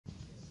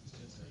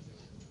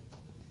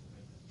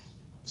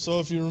So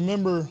if you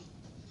remember,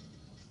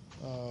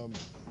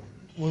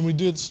 when we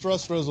did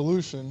stress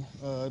resolution,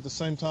 at the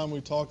same time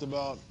we talked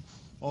about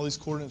all these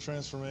coordinate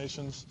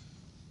transformations.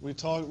 We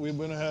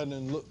went ahead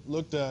and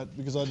looked at,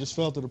 because I just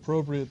felt it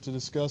appropriate to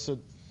discuss it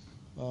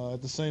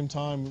at the same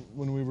time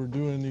when we were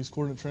doing these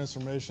coordinate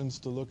transformations,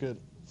 to look at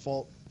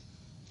fault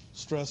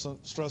stress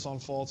on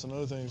faults and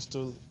other things,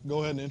 to go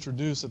ahead and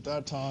introduce at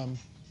that time,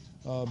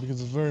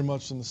 because it's very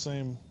much in the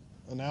same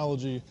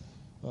analogy,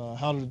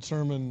 how to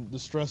determine the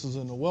stresses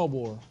in the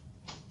wellbore.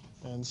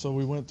 And so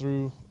we went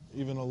through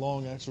even a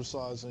long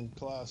exercise in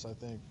class, I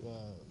think,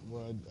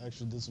 where I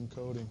actually did some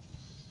coding.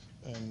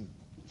 And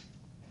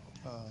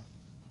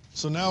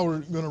so now we're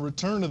going to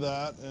return to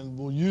that, and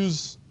we'll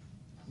use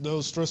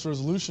those stress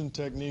resolution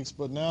techniques,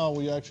 but now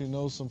we actually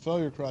know some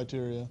failure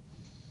criteria.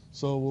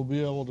 So we'll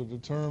be able to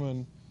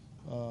determine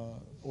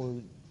or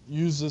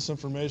use this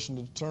information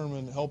to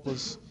determine, help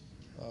us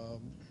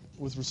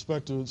with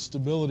respect to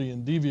stability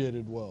in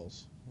deviated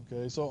wells.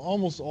 Okay, so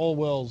almost all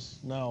wells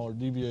now are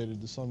deviated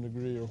to some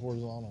degree or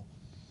horizontal.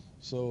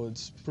 So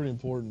it's pretty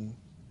important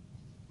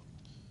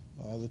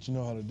that you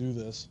know how to do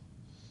this.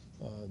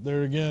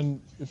 There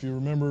again, if you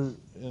remember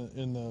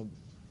in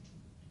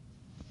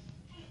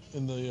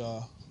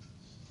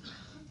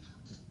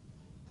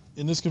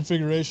this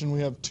configuration, we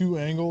have two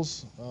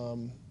angles.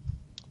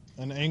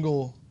 An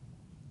angle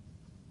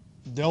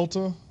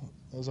delta,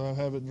 as I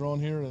have it drawn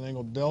here, an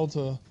angle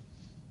delta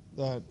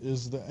that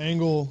is the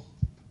angle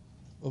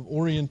of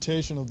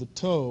orientation of the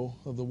toe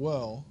of the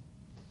well.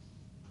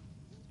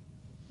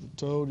 The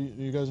toe, do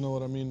you guys know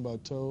what I mean by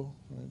toe,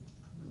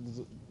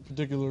 right?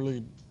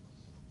 Particularly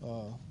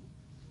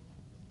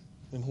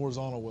in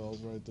horizontal wells,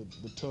 right?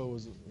 The toe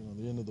is,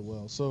 the end of the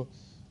well. So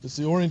it's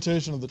the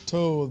orientation of the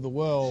toe of the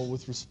well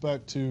with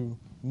respect to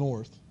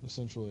north,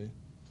 essentially.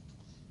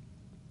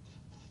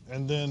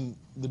 And then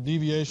the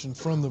deviation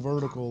from the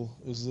vertical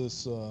is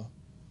this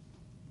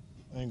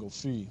angle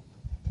phi.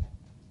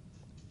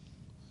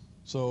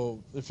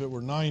 So if it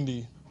were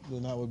 90,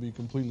 then that would be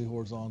completely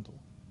horizontal.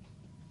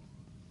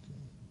 Okay.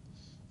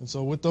 And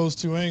so with those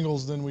two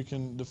angles, then we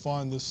can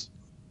define this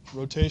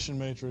rotation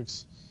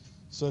matrix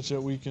such that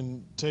we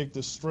can take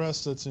the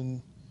stress that's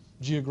in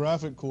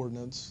geographic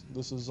coordinates.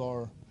 This is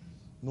our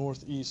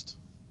northeast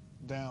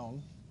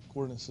down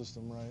coordinate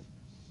system, right?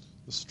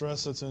 The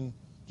stress that's in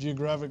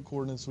geographic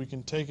coordinates, we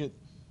can take it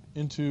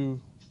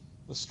into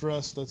a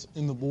stress that's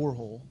in the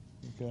borehole,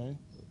 okay?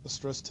 A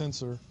stress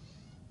tensor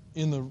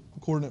in the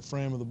coordinate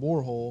frame of the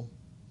borehole.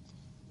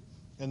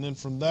 And then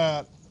from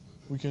that,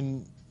 we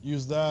can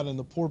use that and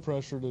the pore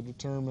pressure to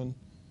determine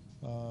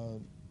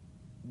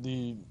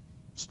the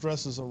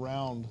stresses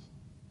around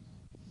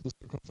the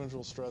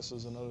circumferential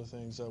stresses and other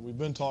things that we've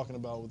been talking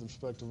about with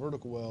respect to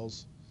vertical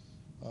wells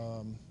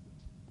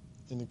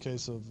in the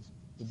case of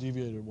the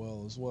deviated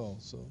well as well.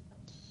 So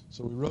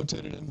we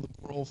rotate it into the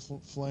borehole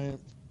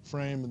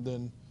frame, and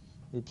then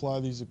we apply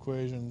these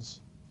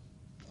equations.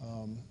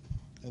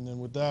 And then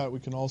with that, we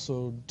can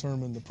also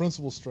determine the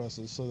principal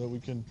stresses, so that we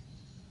can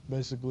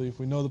basically, if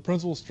we know the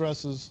principal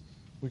stresses,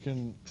 we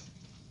can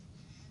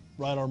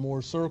write our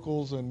Mohr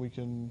circles, and we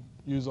can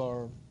use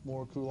our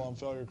Mohr-Coulomb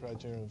failure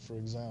criteria, for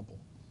example,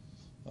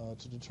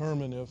 to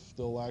determine if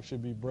there'll actually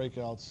be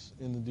breakouts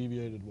in the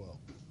deviated well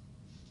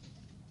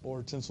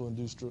or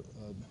tensile-induced,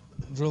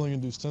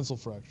 drilling-induced tensile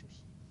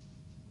fractures.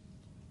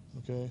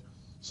 Okay,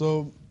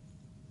 so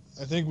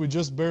I think we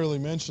just barely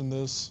mentioned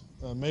this.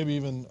 Maybe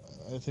even,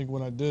 I think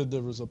when I did,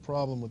 there was a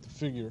problem with the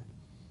figure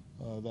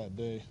that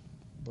day.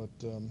 But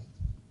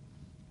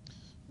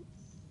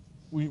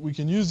we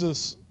can use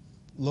this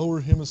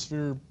lower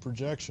hemisphere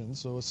projection.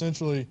 So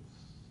essentially,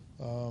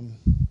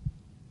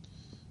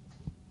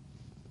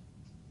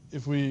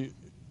 if we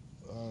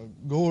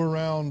go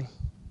around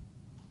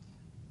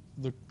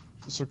the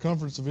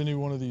circumference of any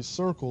one of these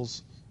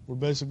circles, we're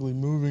basically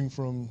moving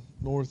from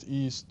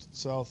northeast,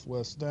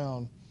 southwest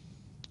down.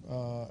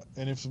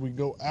 And if we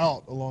go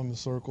out along the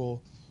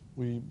circle,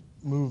 we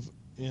move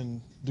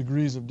in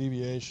degrees of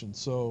deviation.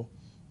 So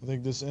I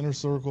think this inner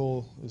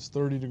circle is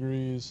 30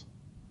 degrees,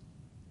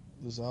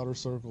 this outer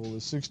circle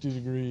is 60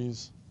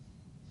 degrees,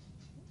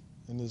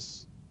 and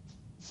this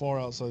far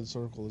outside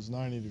circle is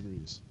 90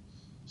 degrees.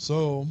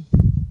 So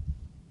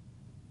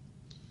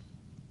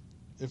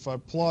if I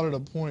plotted a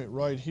point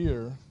right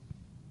here,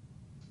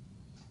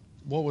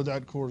 what would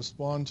that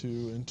correspond to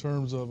in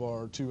terms of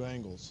our two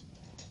angles?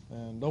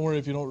 And don't worry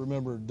if you don't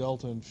remember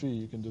delta and phi,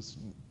 you can just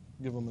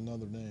give them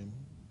another name.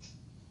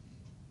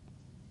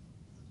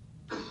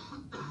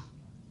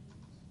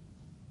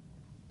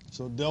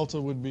 So delta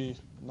would be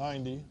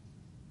 90,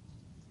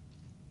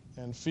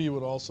 and phi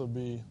would also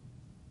be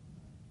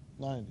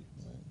 90.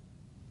 Right?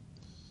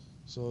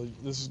 So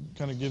this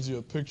kind of gives you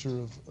a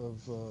picture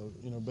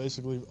of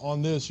basically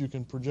on this you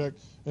can project,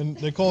 and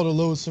they call it a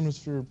lowest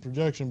hemisphere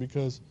projection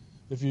because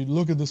if you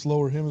look at this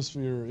lower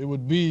hemisphere, it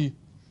would be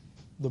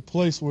the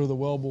place where the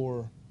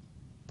wellbore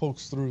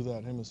pokes through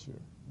that hemisphere,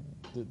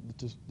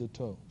 the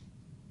toe.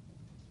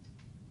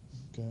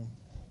 Okay.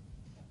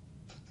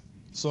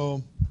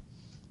 So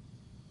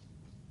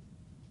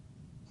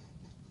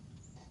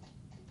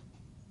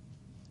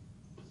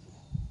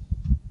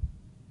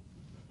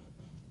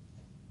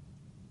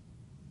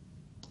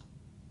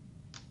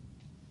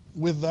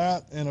with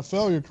that and a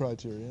failure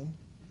criterion,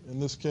 in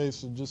this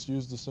case, we'll just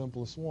use the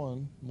simplest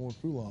one, more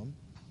Coulomb.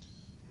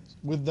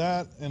 With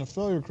that and a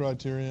failure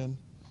criterion,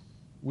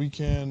 we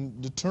can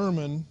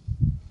determine,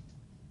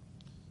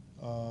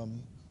 or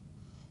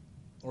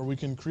we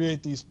can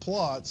create these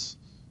plots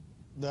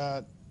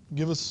that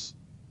give us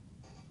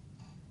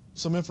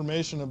some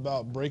information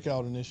about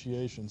breakout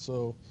initiation.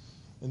 So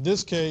in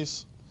this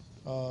case,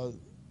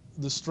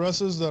 the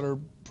stresses that are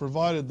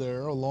provided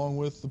there, along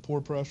with the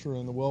pore pressure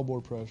and the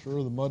wellbore pressure,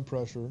 or the mud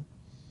pressure,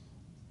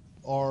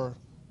 are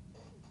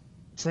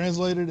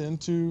translated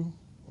into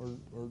or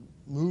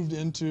moved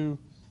into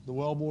the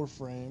wellbore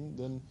frame,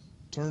 then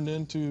turned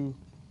into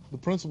the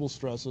principal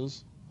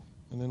stresses,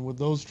 and then with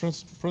those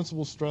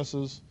principal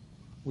stresses,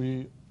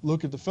 we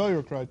look at the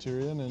failure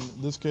criterion, in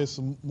this case,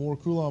 the more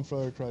Coulomb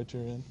failure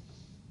criterion,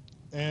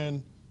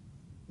 and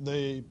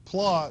they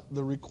plot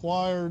the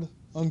required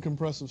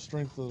uncompressive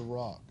strength of the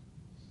rock.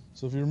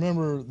 So if you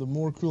remember, the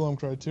more Coulomb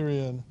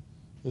criterion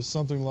is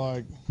something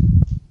like,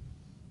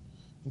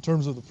 in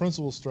terms of the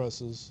principal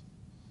stresses,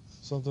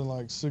 something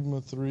like sigma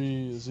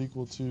 3 is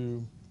equal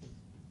to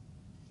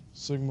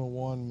sigma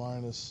 1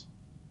 minus,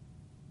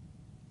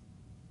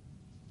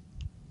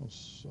 oh,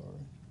 sorry,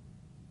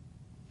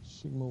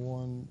 sigma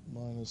 1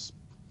 minus,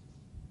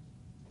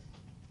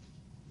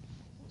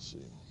 let's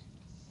see.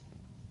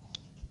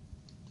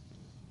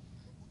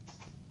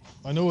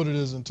 I know what it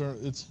is in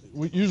terms,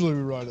 usually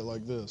we write it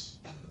like this.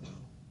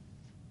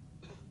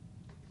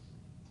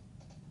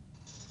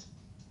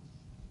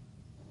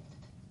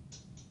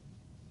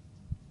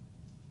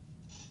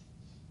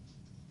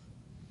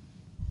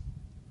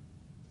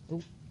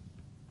 Oh,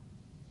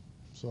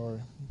 sorry.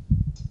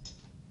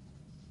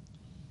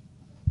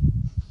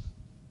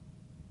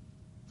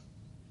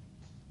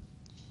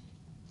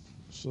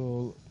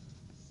 So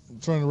I'm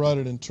trying to write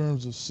it in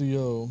terms of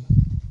CO.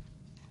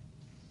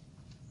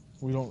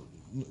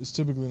 It's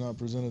typically not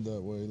presented that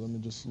way. Let me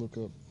just look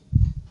up.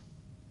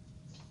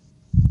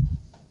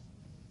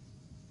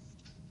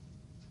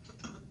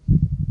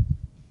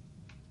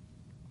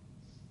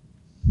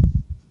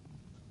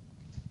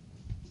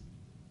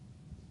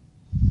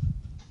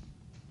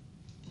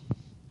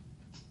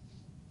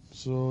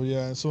 So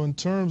yeah, so in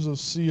terms of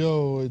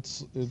CO,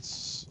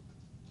 it's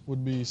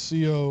would be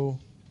CO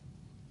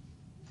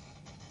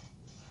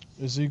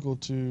is equal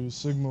to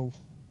sigma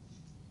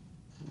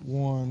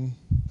 1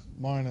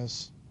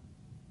 minus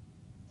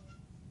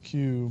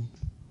Q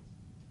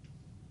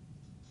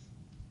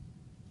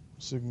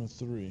sigma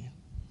 3,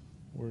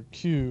 where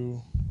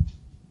Q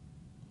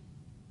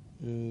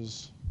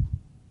is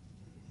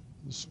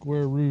the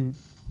square root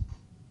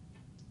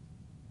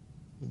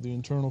of the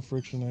internal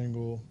friction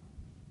angle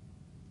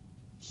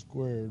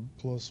squared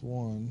plus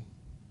 1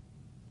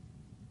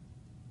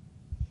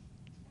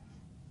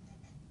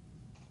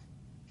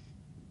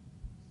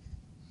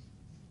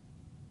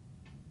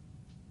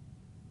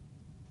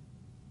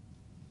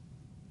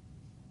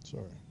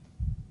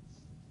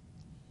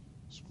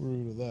 square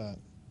root of that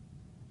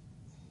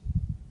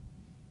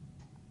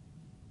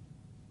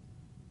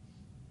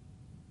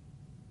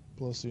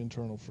plus the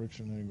internal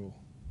friction angle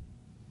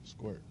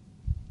squared.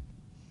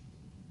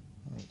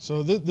 All right,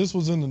 so this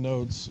was in the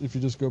notes if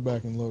you just go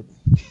back and look.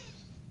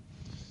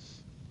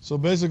 So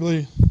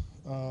basically,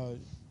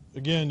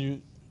 again,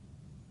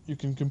 you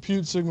can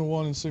compute sigma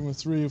 1 and sigma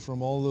 3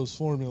 from all those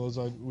formulas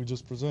we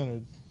just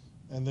presented,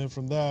 and then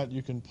from that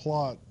you can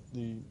plot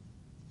the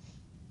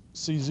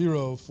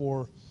C0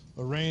 for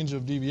a range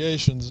of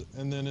deviations,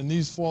 and then in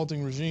these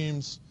faulting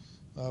regimes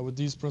with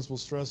these principal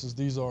stresses,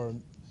 these are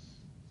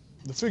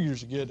the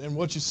figures you get. And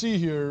what you see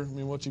here, I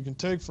mean, what you can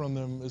take from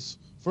them is,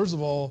 first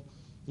of all,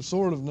 there's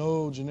sort of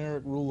no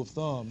generic rule of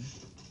thumb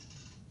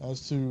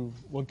as to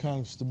what kind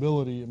of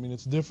stability. I mean,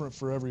 it's different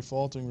for every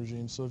faulting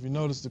regime. So if you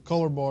notice, the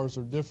color bars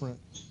are different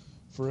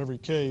for every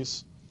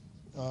case.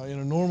 In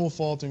a normal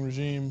faulting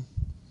regime,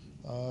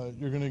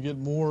 you're going to get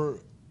more,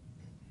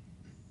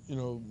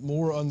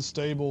 more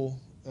unstable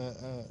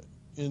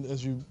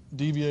as you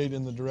deviate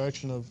in the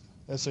direction of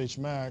SH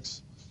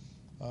max.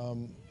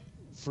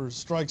 For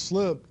strike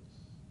slip,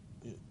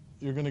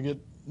 you're going to get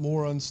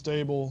more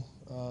unstable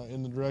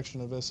in the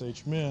direction of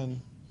SH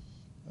min.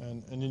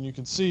 And then you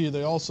can see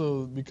they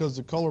also, because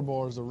the color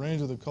bars, the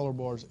range of the color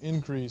bars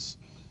increase,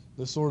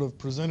 they're sort of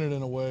presented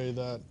in a way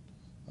that,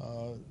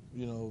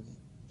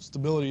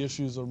 stability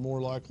issues are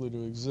more likely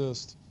to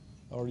exist.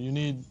 Or you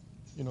need,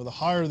 the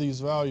higher these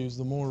values,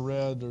 the more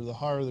red, or the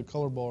higher the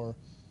color bar,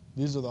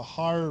 these are the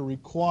higher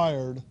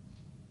required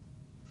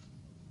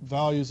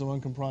values of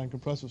unconfined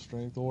compressive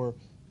strength, or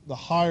the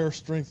higher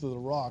strength of the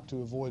rock to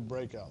avoid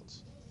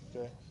breakouts.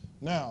 Okay.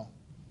 Now,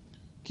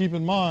 keep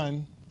in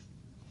mind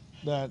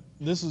that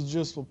this is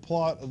just a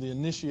plot of the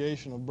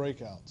initiation of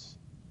breakouts.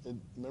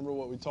 Remember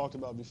what we talked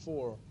about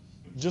before.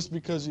 Just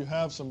because you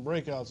have some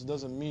breakouts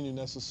doesn't mean you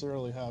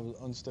necessarily have an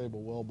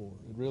unstable wellbore.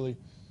 It really,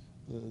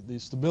 the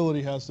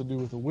stability has to do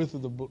with the width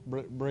of the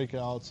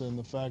breakouts and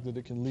the fact that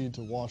it can lead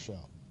to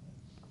washout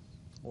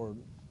or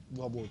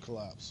wellbore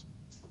collapse.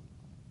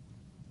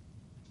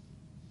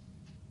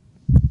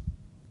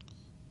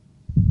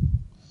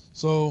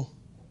 So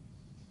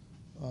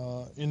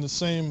in the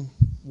same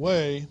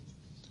way,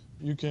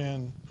 you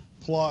can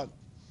plot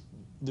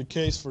the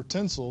case for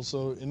tensile.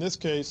 So in this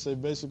case, they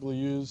basically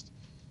used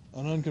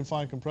an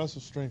unconfined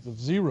compressive strength of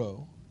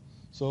 0.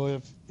 So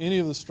if any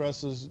of the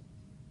stresses,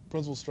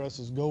 principal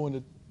stresses, go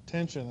into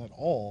tension at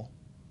all,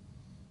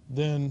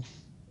 then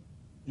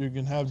you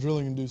can have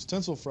drilling-induced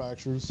tensile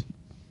fractures.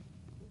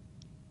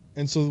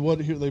 And so what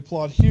they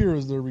plot here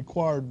is the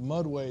required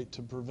mud weight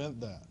to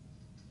prevent that.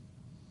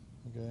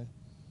 Okay,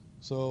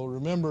 so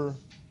remember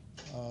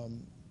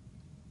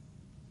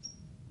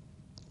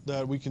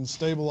that we can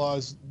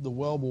stabilize the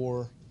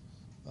wellbore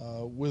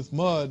with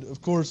mud.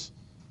 Of course,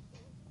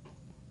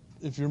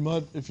 if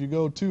you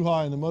go too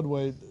high in the mud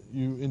weight,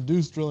 you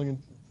induce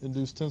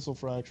drilling-induced tensile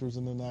fractures,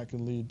 and then that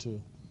can lead to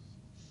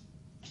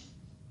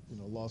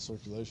lost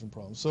circulation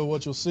problems. So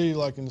what you'll see,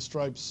 like in the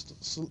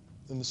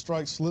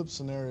strike slip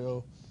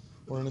scenario,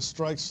 or in a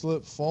strike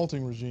slip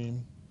faulting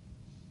regime,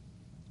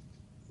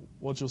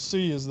 what you'll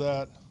see is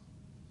that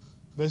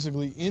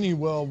basically any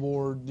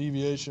wellbore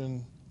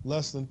deviation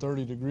less than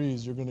 30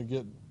 degrees, you're going to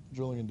get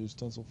drilling-induced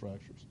tensile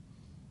fractures.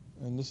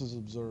 And this is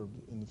observed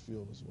in the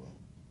field as well.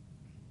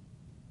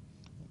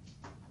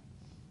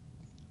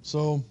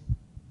 So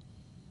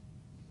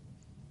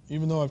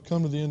even though I've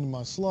come to the end of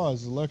my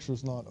slides, the lecture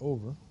is not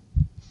over.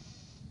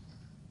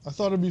 I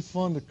thought it'd be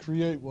fun to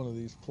create one of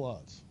these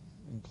plots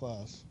in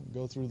class and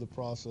go through the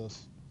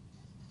process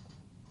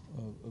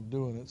of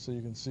doing it so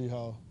you can see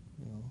how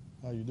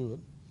you do it.